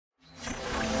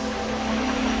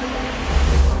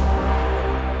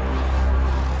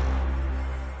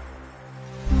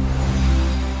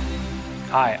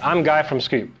Hi, I'm Guy from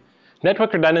Scoop.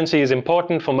 Network redundancy is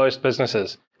important for most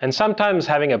businesses, and sometimes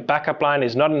having a backup line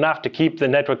is not enough to keep the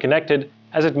network connected,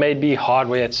 as it may be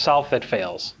hardware itself that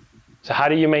fails. So how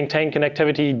do you maintain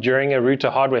connectivity during a router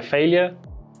hardware failure?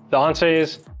 The answer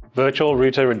is Virtual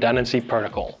Router Redundancy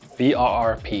Protocol,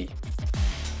 VRRP.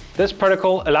 This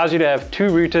protocol allows you to have two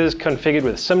routers configured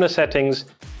with similar settings,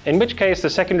 in which case the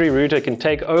secondary router can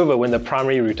take over when the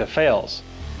primary router fails.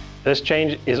 This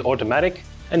change is automatic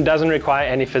and doesn't require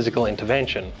any physical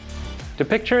intervention. To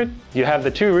picture it, you have the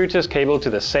two routers cabled to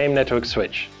the same network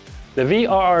switch. The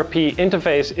VRRP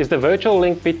interface is the virtual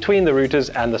link between the routers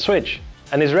and the switch,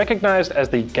 and is recognized as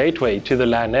the gateway to the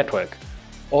LAN network.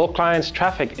 All clients'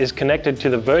 traffic is connected to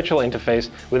the virtual interface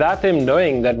without them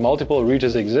knowing that multiple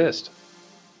routers exist.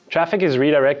 Traffic is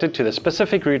redirected to the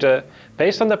specific router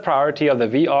based on the priority of the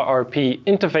VRRP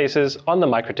interfaces on the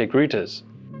MikroTik routers.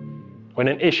 When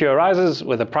an issue arises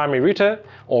with a primary router,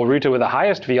 or router with the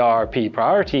highest VRRP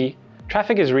priority,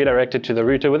 traffic is redirected to the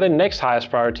router with the next highest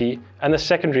priority, and the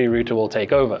secondary router will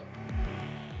take over.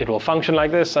 It will function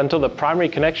like this until the primary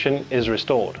connection is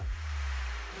restored.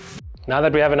 Now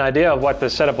that we have an idea of what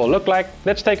this setup will look like,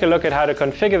 let's take a look at how to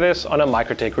configure this on a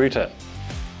MikroTik router.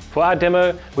 For our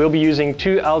demo, we'll be using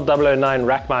two L009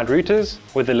 rack mount routers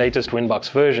with the latest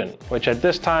Winbox version, which at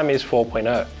this time is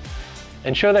 4.0.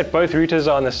 Ensure that both routers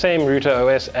are on the same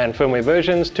RouterOS and firmware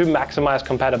versions to maximize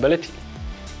compatibility.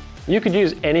 You could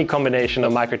use any combination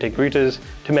of MikroTik routers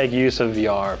to make use of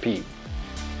VRRP.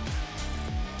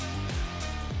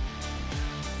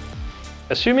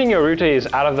 Assuming your router is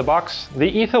out of the box,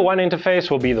 the Ether1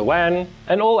 interface will be the WAN,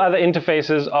 and all other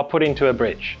interfaces are put into a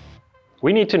bridge.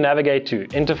 We need to navigate to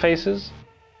Interfaces,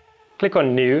 click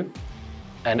on New,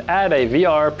 and add a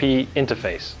VRRP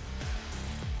interface.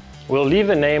 We'll leave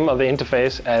the name of the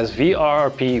interface as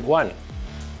VRRP1.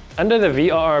 Under the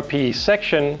VRRP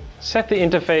section, set the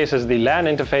interface as the LAN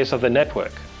interface of the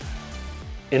network.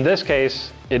 In this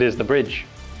case, it is the bridge.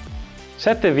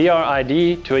 Set the VR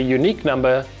ID to a unique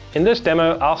number. In this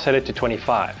demo, I'll set it to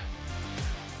 25.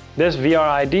 This VR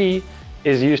ID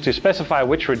is used to specify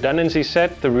which redundancy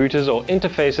set the routers or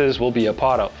interfaces will be a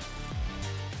part of.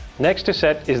 Next to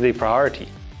set is the priority.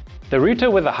 The router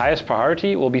with the highest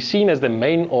priority will be seen as the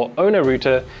main or owner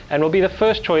router and will be the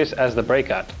first choice as the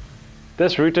breakout.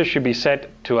 This router should be set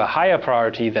to a higher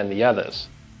priority than the others.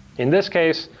 In this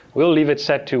case, we'll leave it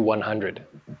set to 100.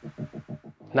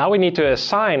 Now we need to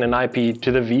assign an IP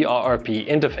to the VRRP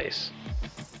interface.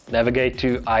 Navigate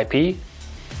to IP,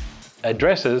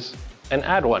 Addresses, and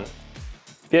add one.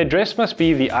 The address must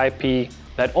be the IP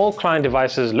that all client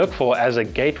devices look for as a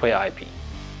gateway IP.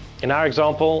 In our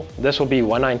example, this will be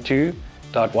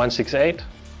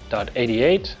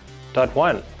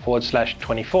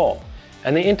 192.168.88.1/24,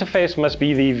 and the interface must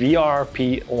be the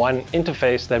VRRP1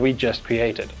 interface that we just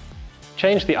created.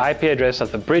 Change the IP address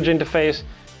of the bridge interface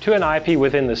to an IP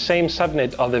within the same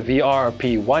subnet of the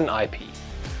VRRP1 IP.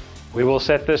 We will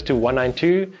set this to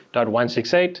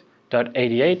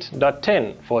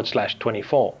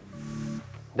 192.168.88.10/24.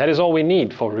 That is all we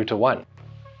need for router 1.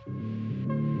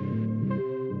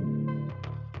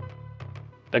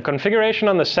 The configuration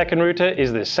on the second router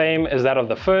is the same as that of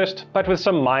the first, but with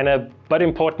some minor but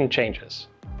important changes.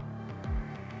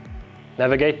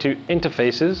 Navigate to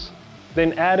Interfaces,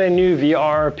 then add a new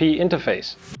VRRP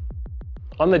interface.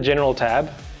 On the General tab,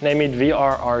 name it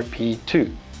VRRP2.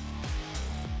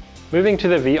 Moving to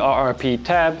the VRRP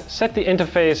tab, set the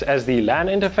interface as the LAN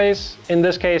interface. In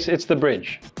this case, it's the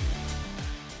bridge.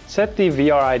 Set the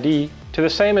VR ID to the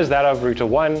same as that of router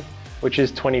 1, which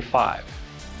is 25.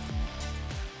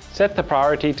 Set the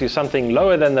priority to something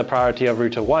lower than the priority of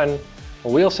router 1,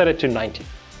 and we'll set it to 90.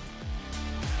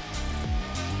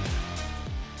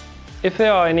 If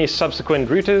there are any subsequent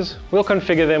routers, we'll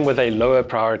configure them with a lower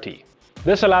priority.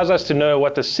 This allows us to know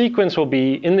what the sequence will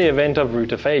be in the event of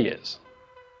router failures.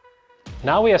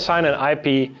 Now we assign an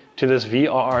IP to this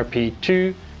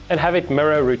VRRP2 and have it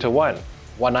mirror router 1,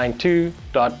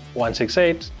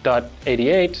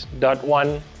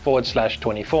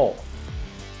 192.168.88.1/24.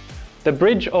 The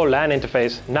bridge or LAN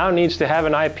interface now needs to have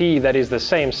an IP that is the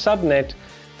same subnet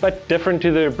but different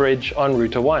to the bridge on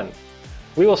router 1.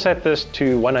 We will set this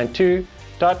to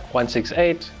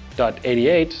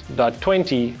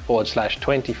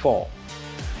 192.168.88.20/24.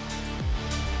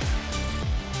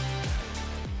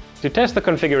 To test the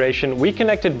configuration, we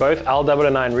connected both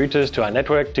L009 routers to our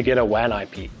network to get a WAN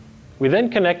IP. We then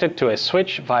connected to a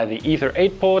switch via the Ether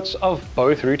 8 ports of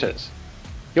both routers.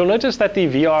 You'll notice that the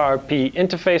VRRP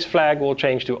interface flag will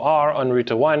change to R on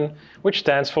router 1, which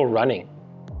stands for running.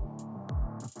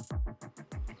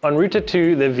 On router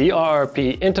 2, the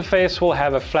VRRP interface will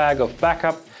have a flag of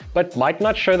backup but might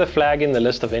not show the flag in the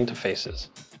list of interfaces.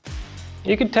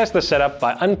 You can test the setup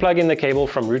by unplugging the cable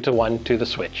from router 1 to the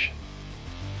switch.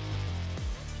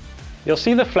 You'll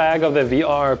see the flag of the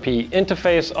VRRP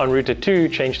interface on router 2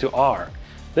 change to R.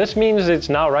 This means it's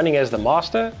now running as the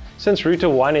master, since router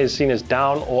 1 is seen as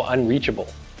down or unreachable.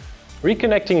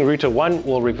 Reconnecting router 1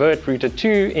 will revert router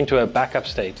 2 into a backup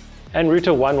state, and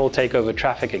router 1 will take over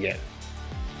traffic again.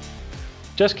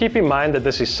 Just keep in mind that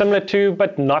this is similar to,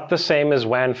 but not the same as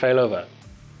WAN failover.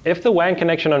 If the WAN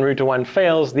connection on router 1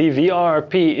 fails, the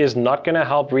VRRP is not going to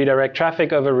help redirect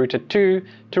traffic over router 2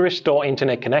 to restore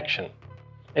internet connection.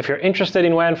 If you're interested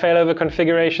in WAN failover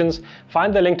configurations,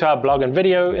 find the link to our blog and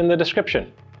video in the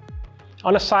description.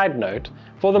 On a side note,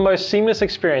 for the most seamless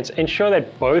experience, ensure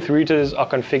that both routers are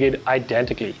configured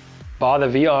identically, bar the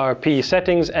VRRP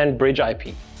settings and bridge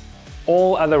IP.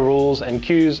 All other rules and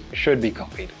queues should be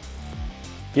copied.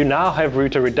 You now have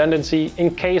router redundancy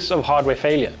in case of hardware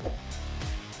failure.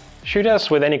 Shoot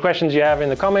us with any questions you have in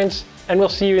the comments, and we'll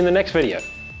see you in the next video.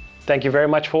 Thank you very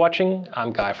much for watching.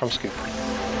 I'm Guy from Scoop.